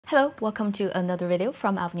Hello, welcome to another video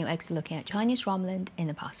from Avenue X looking at Chinese dramaland in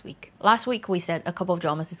the past week. Last week we said a couple of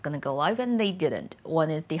dramas is gonna go live and they didn't.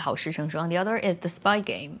 One is the 好事成双, the other is the Spy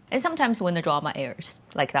Game. And sometimes when the drama airs,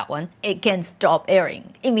 like that one, it can stop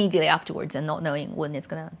airing immediately afterwards and not knowing when it's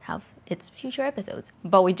gonna have its future episodes.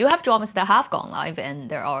 But we do have dramas that have gone live and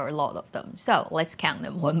there are a lot of them. So let's count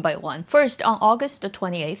them one by one. First, on August the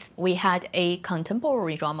 28th, we had a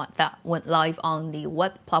contemporary drama that went live on the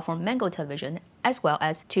web platform Mango Television as well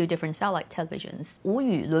as two different satellite televisions. 无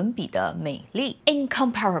与伦比的美丽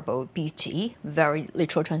Incomparable Beauty, very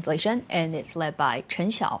literal translation, and it's led by Chen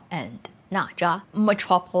Xiao and Na Zha.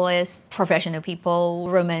 Metropolis, professional people,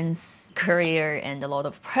 romance, career, and a lot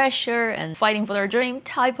of pressure and fighting for their dream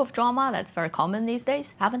type of drama that's very common these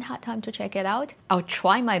days. Haven't had time to check it out. I'll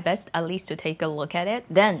try my best at least to take a look at it.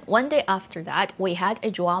 Then one day after that, we had a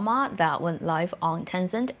drama that went live on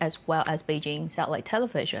Tencent as well as Beijing satellite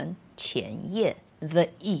television. 前夜 The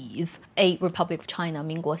Eve, a Republic of China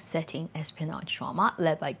民国 setting espionage drama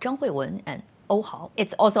led by Zhang Huiwen and Oh Hao.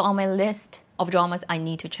 It's also on my list of dramas I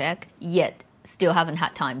need to check, yet still haven't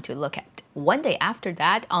had time to look at. One day after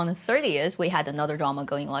that, on the 30th, we had another drama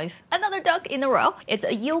going live. Another duck in a row. It's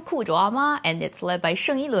a Youku drama, and it's led by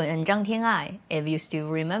Sheng Yilun and Zhang Tianai. If you still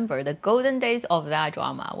remember the golden days of that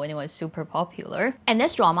drama when it was super popular. And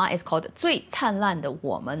this drama is called 最灿烂的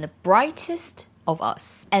我们, the brightest of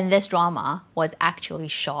us. And this drama was actually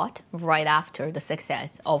shot right after the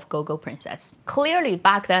success of Go-Go Princess. Clearly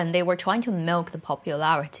back then they were trying to milk the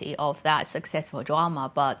popularity of that successful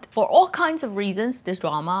drama, but for all kinds of reasons this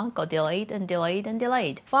drama got delayed and delayed and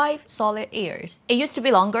delayed. 5 solid years. It used to be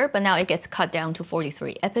longer, but now it gets cut down to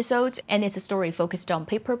 43 episodes, and it's a story focused on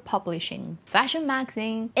paper publishing, fashion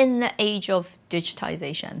magazine in the age of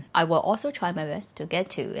digitization. I will also try my best to get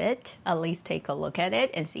to it, at least take a look at it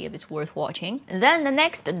and see if it's worth watching. Then the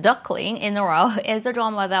next duckling in a row is a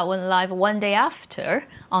drama that went live one day after,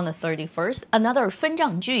 on the 31st. Another 分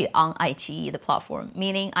账剧 on iQIYI, the platform,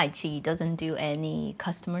 meaning iQIYI doesn't do any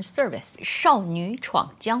customer service. 少女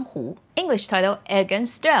闯江湖. English title, Egg and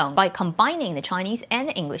Stone. By combining the Chinese and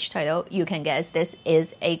the English title, you can guess this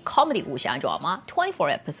is a comedy wuxia drama, 24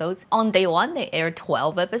 episodes. On day 1, they aired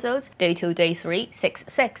 12 episodes. Day 2, day 3,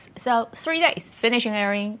 6. So 3 days, finishing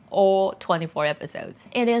airing all 24 episodes.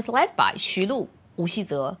 It is led by Xu Lu, Wu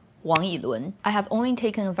Xizhe, Wang Yilun. I have only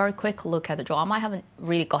taken a very quick look at the drama. I haven't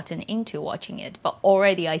really gotten into watching it, but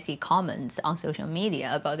already I see comments on social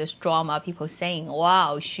media about this drama, people saying,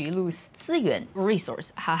 wow, Xu Lu's 资源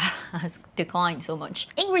resource has declined so much.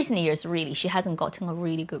 In recent years, really, she hasn't gotten a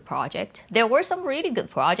really good project. There were some really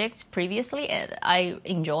good projects previously and I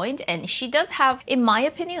enjoyed, and she does have, in my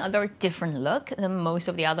opinion, a very different look than most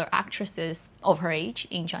of the other actresses of her age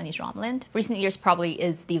in Chinese dramaland. Recent years probably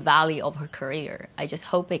is the valley of her career. I just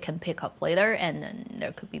hope it can pick up later and then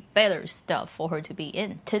there could be better stuff for her to be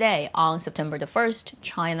in. Today, on September the 1st,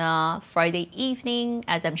 China Friday evening,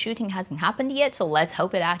 as I'm shooting, hasn't happened yet, so let's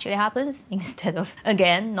hope it actually happens instead of,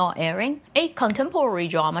 again, not airing. A contemporary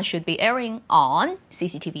drama should be airing on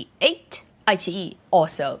CCTV 8, iQIYI,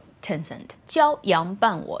 also Tencent. 骄阳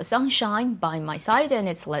伴我 Sunshine by my side, and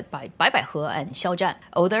it's led by Bai Baihe and Xiao Zhan.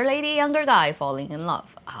 Older lady, younger guy falling in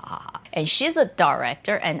love. And she's a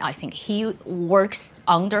director, and I think he works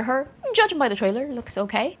under her. Judging by the trailer, looks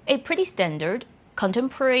okay. A pretty standard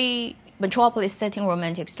contemporary Metropolis setting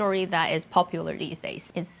romantic story that is popular these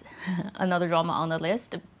days. It's another drama on the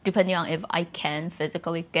list. Depending on if I can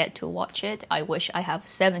physically get to watch it, I wish I have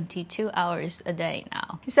 72 hours a day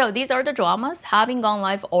now. So these are the dramas having gone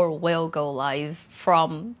live or will go live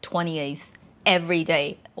from 28th. Every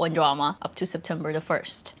day, one drama up to September the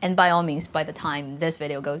 1st. And by all means, by the time this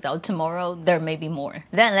video goes out tomorrow, there may be more.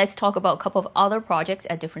 Then let's talk about a couple of other projects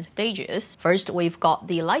at different stages. First, we've got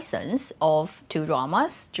the license of 2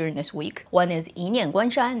 dramas during this week. One is 一念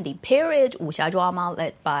关山, the period wuxia drama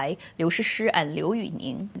led by Liu Shishi and Liu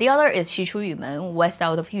Yuning. The other is 西出玉门, West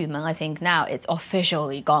Out of Yumen. I think now it's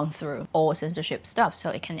officially gone through all censorship stuff,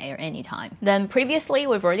 so it can air anytime. Then previously,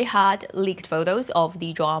 we've already had leaked photos of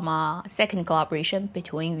the drama second collaboration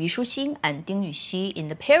between Yu Shuxing and Ding Yuxi in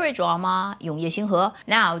the period drama Yong Ye Xing He.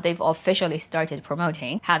 Now they've officially started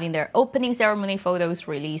promoting, having their opening ceremony photos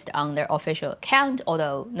released on their official account,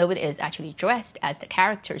 although nobody is actually dressed as the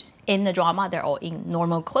characters in the drama. They're all in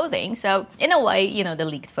normal clothing. So in a way, you know, the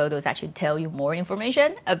leaked photos actually tell you more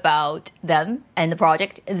information about them and the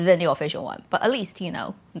project than the official one. But at least, you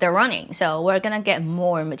know, they're running, so we're gonna get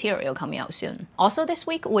more material coming out soon. Also this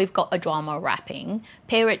week, we've got a drama wrapping.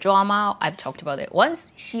 Period drama, I've talked about it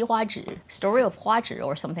once, 西花纸, Story of Huazhi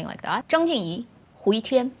or something like that. 张婧仪, 胡一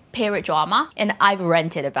天, period drama, and I've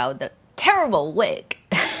ranted about the terrible wig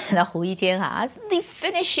that Hu Yitian has. The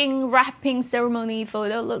finishing wrapping ceremony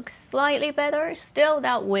photo looks slightly better. Still,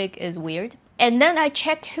 that wig is weird. And then I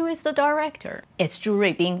checked who is the director. It's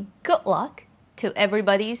Zuer being good luck to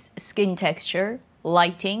everybody's skin texture,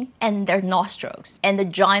 lighting, and their nostrils, and the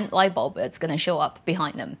giant light bulb that's gonna show up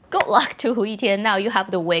behind them. Good luck to Hu Yitian. Now you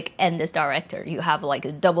have the wig and this director. You have like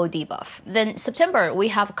a double debuff. Then September, we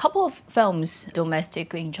have a couple of films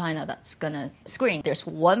domestically in China that's gonna screen. There's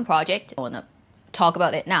one project, I wanna talk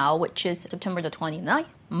about it now, which is September the 29th,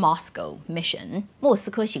 Moscow Mission, 莫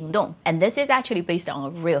斯科行动. And this is actually based on a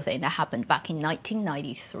real thing that happened back in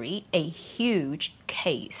 1993, a huge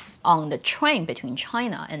case on the train between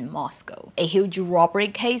China and Moscow. A huge robbery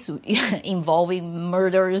case involving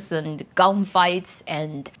murders and gunfights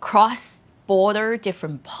and cross-border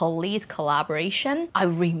different police collaboration. I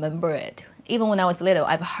remember it. Even when I was little,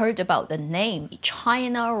 I've heard about the name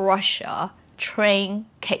China-Russia train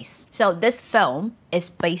case. So this film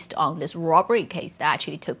is based on this robbery case that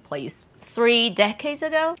actually took place 3 decades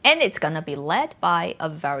ago, and it's gonna be led by a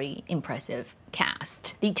very impressive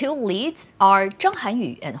cast. The two leads are Zhang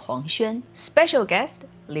Hanyu and Huang Xuan. Special guest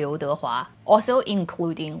Liu Dehua, also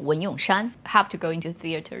including Wen Yongshan. Have to go into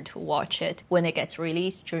theater to watch it when it gets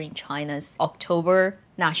released during China's October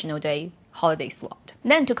National Day holiday slot.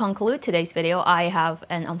 Then to conclude today's video, I have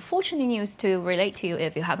an unfortunate news to relate to you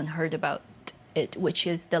if you haven't heard about it, which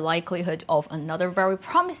is the likelihood of another very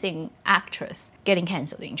promising actress getting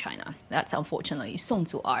cancelled in China. That's unfortunately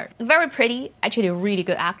Zuer. Very pretty, actually a really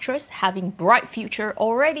good actress, having bright future,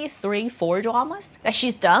 already 3-4 dramas that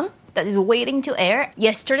she's done that is waiting to air.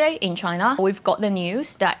 Yesterday in China, we've got the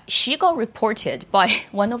news that she got reported by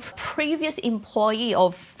one of previous employee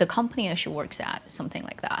of the company that she works at, something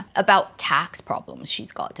like that, about tax problems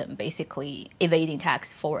she's gotten, basically evading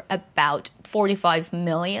tax for about 45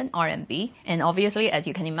 million RMB. And obviously, as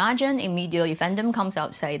you can imagine, immediately fandom comes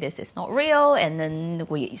out say this is not real, and then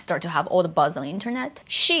we start to have all the buzz on the internet.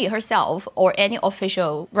 She herself or any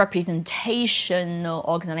official representational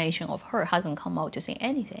organization of her hasn't come out to say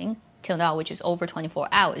anything till now, which is over 24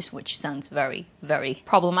 hours, which sounds very, very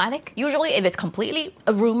problematic. Usually, if it's completely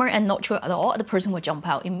a rumor and not true at all, the person would jump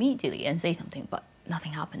out immediately and say something, but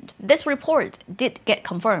nothing happened. This report did get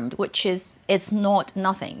confirmed, which is, it's not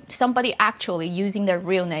nothing. Somebody actually using their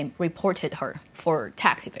real name reported her for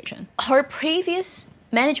tax evasion. Her previous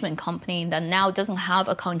management company that now doesn't have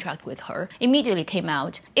a contract with her immediately came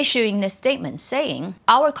out issuing this statement saying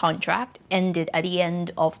our contract ended at the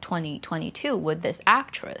end of 2022 with this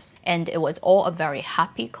actress, and it was all a very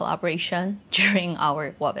happy collaboration during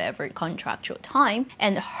our whatever contractual time,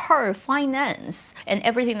 and her finance and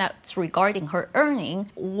everything that's regarding her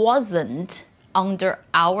earning wasn't under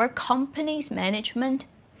our company's management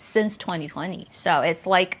since 2020. So it's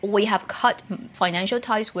like we have cut financial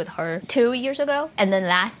ties with her 2 years ago, and then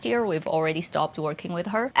last year we've already stopped working with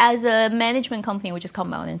her. As a management company, we just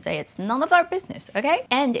come out and say it's none of our business, okay?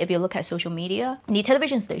 And if you look at social media, the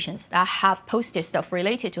television stations that have posted stuff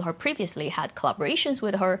related to her previously, had collaborations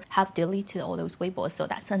with her, have deleted all those Weibo. So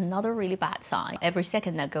that's another really bad sign. Every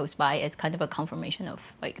second that goes by is kind of a confirmation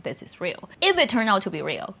of like, this is real. If it turned out to be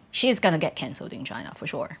real, she's gonna get cancelled in China for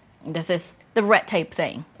sure. This is the red tape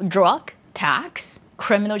thing. Drug, tax,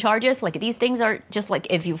 criminal charges, like these things are just like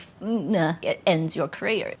if you it ends your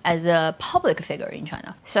career as a public figure in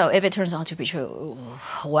China. So if it turns out to be true,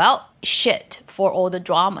 well, shit for all the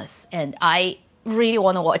dramas. And I really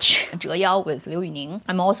want to watch 折腰 with Liu Yuning.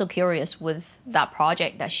 I'm also curious with that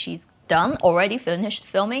project that she's done, already finished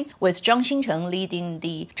filming, with Zhang Xingcheng leading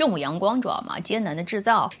the 正午阳光 drama, 艰难的制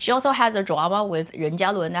造. She also has a drama with Ren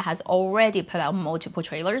Jialun that has already put out multiple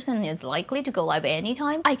trailers and is likely to go live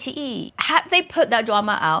anytime. iQIYI, had they put that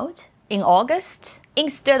drama out in August,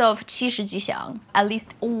 instead of 七时吉祥, at least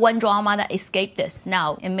one drama that escaped this.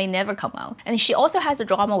 Now, it may never come out. And she also has a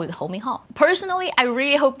drama with Ho Minghao. Personally, I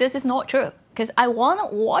really hope this is not true, because I want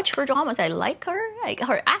to watch her dramas. I like her. Like,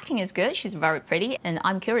 her acting is good. She's very pretty. And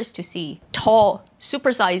I'm curious to see tall,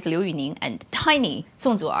 supersized Liu Yuning and tiny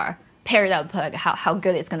Zuer paired up, like how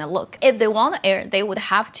good it's going to look. If they want to air, they would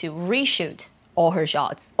have to reshoot all her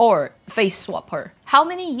shots or face swap her. How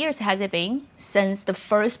many years has it been since the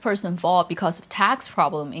first person fall because of tax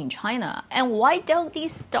problem in China? And why don't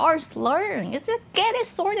these stars learn? Is it get it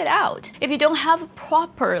sorted out? If you don't have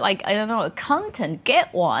proper, like, I don't know, content,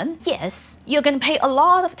 get one. Yes, you're gonna pay a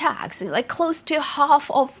lot of tax, like close to half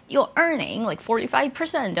of your earning, like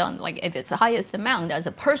 45% on, like, if it's the highest amount as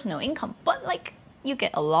a personal income. But like, you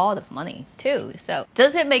get a lot of money too. So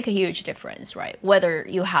does it make a huge difference, right? Whether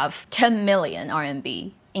you have 10 million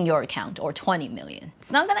RMB in your account or 20 million.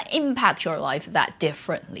 It's not gonna impact your life that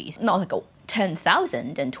differently. It's not like a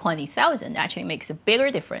 10,000 and 20,000 actually makes a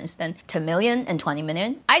bigger difference than 10 million and 20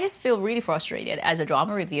 million. I just feel really frustrated as a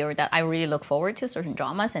drama reviewer that I really look forward to certain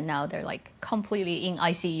dramas and now they're like completely in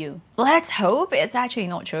ICU. Let's hope it's actually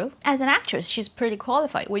not true. As an actress, she's pretty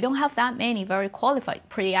qualified. We don't have that many very qualified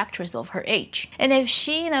pretty actresses of her age. And if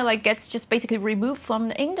she, like gets just basically removed from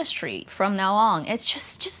the industry from now on, it's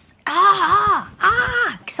just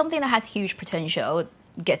something that has huge potential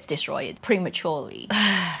gets destroyed prematurely.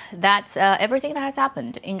 That's everything that has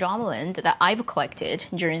happened in Dramaland that I've collected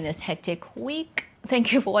during this hectic week.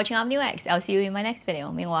 Thank you for watching Avenue X. I'll see you in my next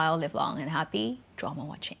video. Meanwhile, live long and happy drama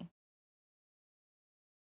watching.